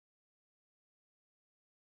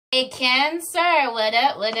Hey Cancer, what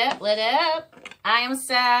up, what up, what up? I am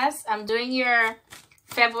Sass. I'm doing your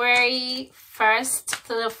February 1st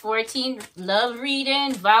to the 14th love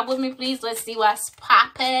reading. Vibe with me, please. Let's see what's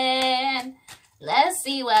poppin'. Let's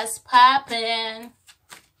see what's poppin'.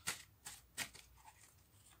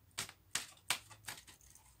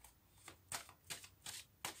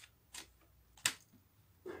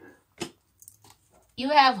 You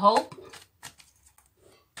have hope.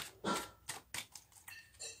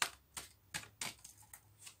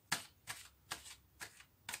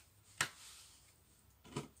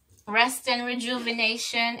 Rest and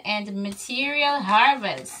rejuvenation and material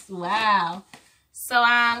harvest. Wow. So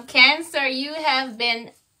Cancer, you have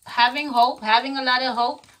been having hope, having a lot of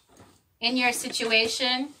hope in your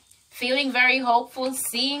situation, feeling very hopeful,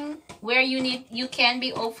 seeing where you can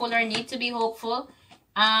be hopeful or need to be hopeful.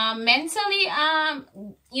 Mentally,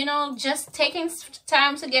 you know, just taking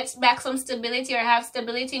time to get back some stability or have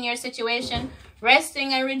stability in your situation,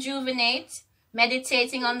 resting and rejuvenate,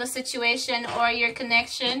 meditating on the situation or your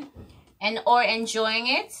connection, and or enjoying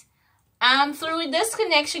it. Through this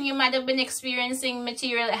connection, you might have been experiencing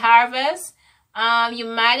material harvest. You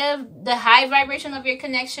might have, the high vibration of your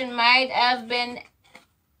connection might have been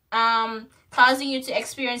causing you to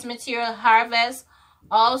experience material harvest.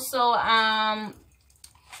 Also,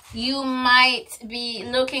 you might be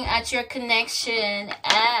looking at your connection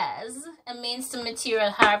as a means to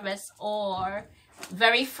material harvest or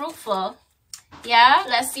very fruitful. Yeah,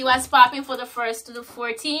 let's see what's popping for the 1st to the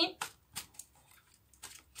 14th.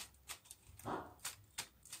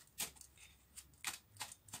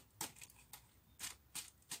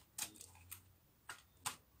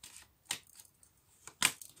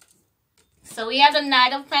 So we have the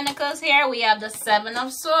Knight of Pentacles here. We have the Seven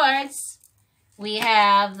of Swords. We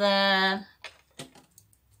have the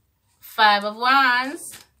Five of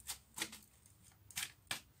Wands.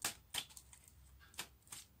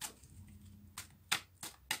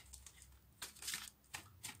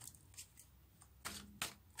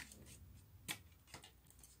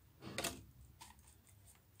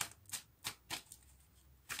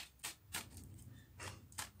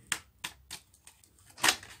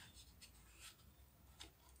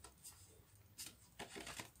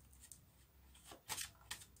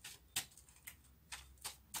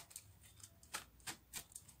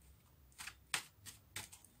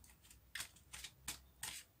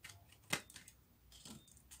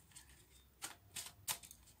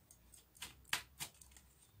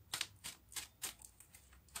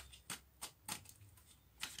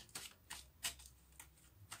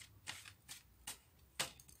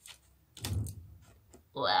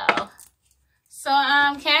 Wow. So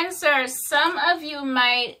Cancer, some of you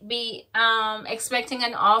might be expecting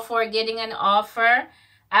an offer or getting an offer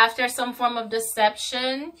after some form of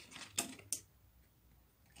deception.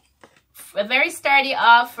 A very sturdy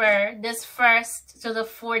offer this 1st to the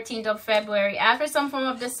 14th of February after some form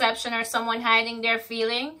of deception or someone hiding their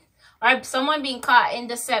feeling or someone being caught in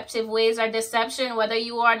deceptive ways or deception, whether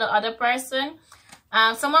you are the other person.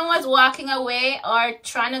 Someone was walking away or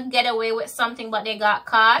trying to get away with something, but they got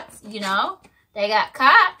caught, you know. They got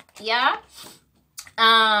caught, yeah.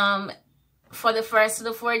 For the 1st to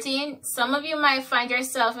the 14th, some of you might find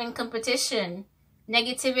yourself in competition,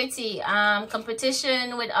 negativity,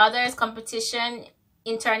 competition with others, competition,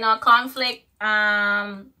 internal conflict,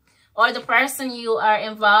 or the person you are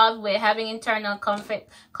involved with having internal conflict,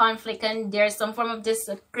 and there's some form of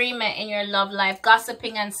disagreement in your love life,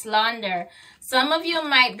 gossiping and slander. Some of you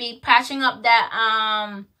might be patching up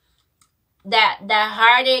that that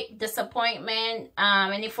heartache, disappointment,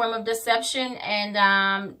 any form of deception, and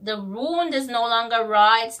the wound is no longer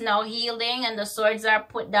raw, it's now healing, and the swords are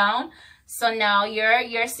put down. So now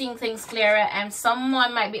you're seeing things clearer, and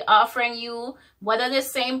someone might be offering you, whether the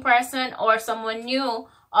same person or someone new,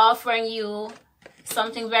 offering you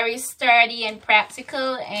something very sturdy and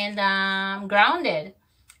practical and grounded.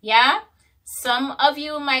 Yeah, some of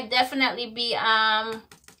you might definitely be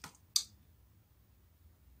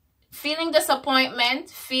feeling disappointment,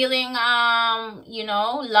 feeling you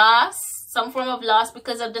know, loss, some form of loss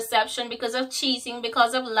because of deception, because of cheating,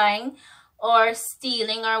 because of lying or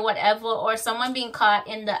stealing or whatever, or someone being caught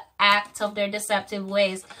in the act of their deceptive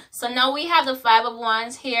ways. So now we have the Five of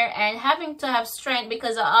Wands here, and having to have strength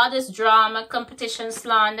because of all this drama, competition,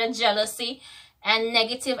 slander, jealousy, and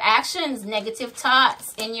negative actions, negative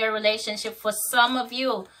thoughts in your relationship. For some of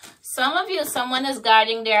you, someone is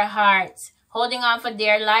guarding their heart, holding on for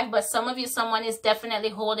dear life, but some of you, someone is definitely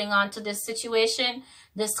holding on to this situation,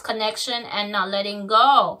 this connection, and not letting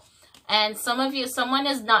go. And some of you, someone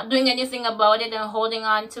is not doing anything about it and holding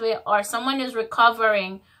on to it, or someone is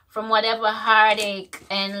recovering from whatever heartache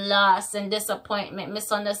and loss and disappointment,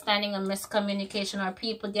 misunderstanding and miscommunication, or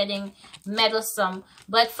people getting meddlesome.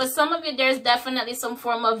 But for some of you, there's definitely some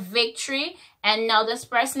form of victory, and now this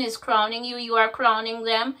person is crowning you, you are crowning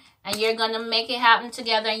them, and you're gonna make it happen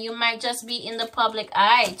together, and you might just be in the public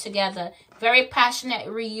eye together. Very passionate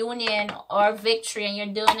reunion or victory, and you're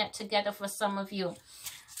doing it together for some of you.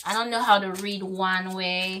 I don't know how to read one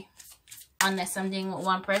way unless I'm dealing with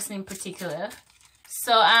one person in particular.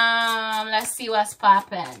 So let's see what's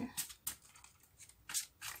popping.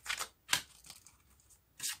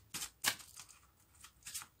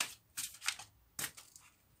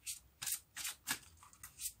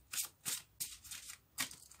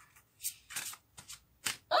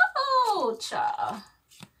 Oh, child.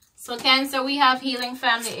 So Cancer, we have healing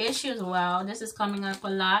family issues. Wow, this is coming up a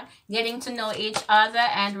lot. Getting to know each other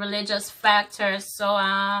and religious factors. So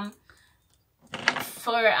I'm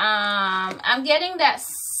getting that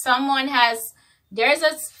someone there's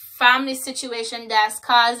a family situation that's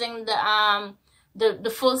causing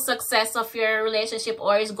the full success of your relationship,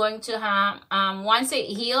 or is going to once it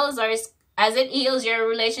heals, or as it heals, your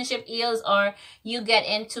relationship heals, or you get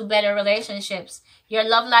into better relationships. Your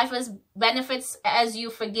love life benefits as you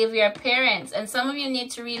forgive your parents. And some of you need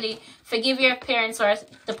to really forgive your parents or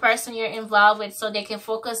the person you're involved with, so they can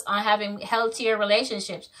focus on having healthier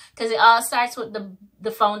relationships. Because it all starts with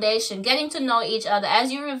the foundation. Getting to know each other.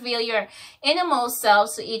 As you reveal your innermost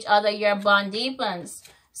selves to each other, your bond deepens.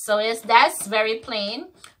 So that's very plain.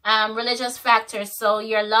 Religious factors. So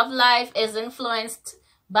your love life is influenced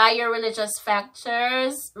by your religious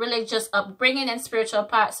factors, religious upbringing, and spiritual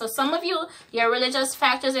part. So some of you, your religious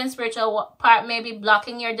factors and spiritual part may be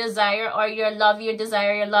blocking your desire, or your love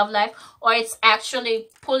life, or it's actually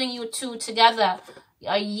pulling you two together,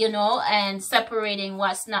 you know, and separating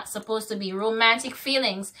what's not supposed to be. Romantic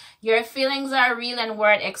feelings. Your feelings are real and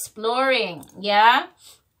worth exploring. Yeah.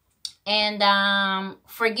 And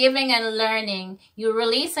forgiving and learning. You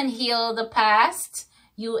release and heal the past.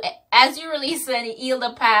 As you release and heal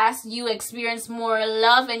the past, you experience more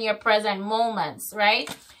love in your present moments,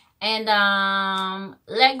 right? And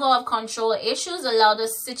let go of control issues. Allow the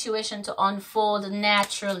situation to unfold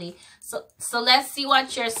naturally. So let's see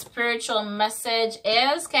what your spiritual message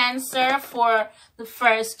is, Cancer, for the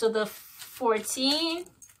 1st to the 14th.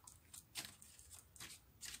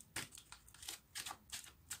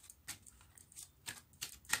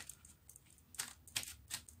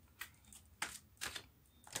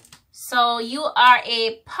 So you are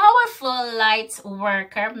a powerful light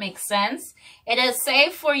worker. Makes sense. It is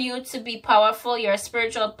safe for you to be powerful. Your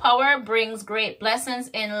spiritual power brings great blessings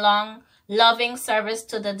in long, loving service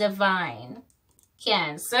to the divine.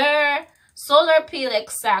 Cancer. Solar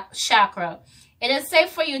plexus chakra. It is safe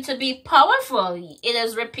for you to be powerful. It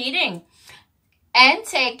is repeating. And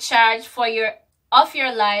take charge of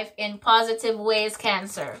your life in positive ways,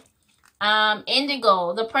 Cancer.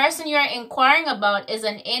 Indigo. The person you're inquiring about is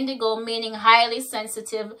an indigo, meaning highly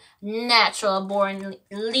sensitive, natural born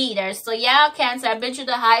leader. So yeah, Cancer, I bid you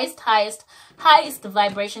the highest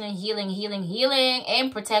vibration and healing,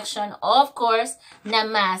 and protection, of course.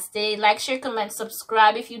 Namaste. Like, share, comment,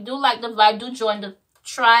 subscribe. If you do like the vibe, do join the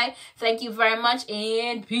tribe. Thank you very much,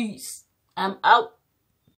 and peace. I'm out.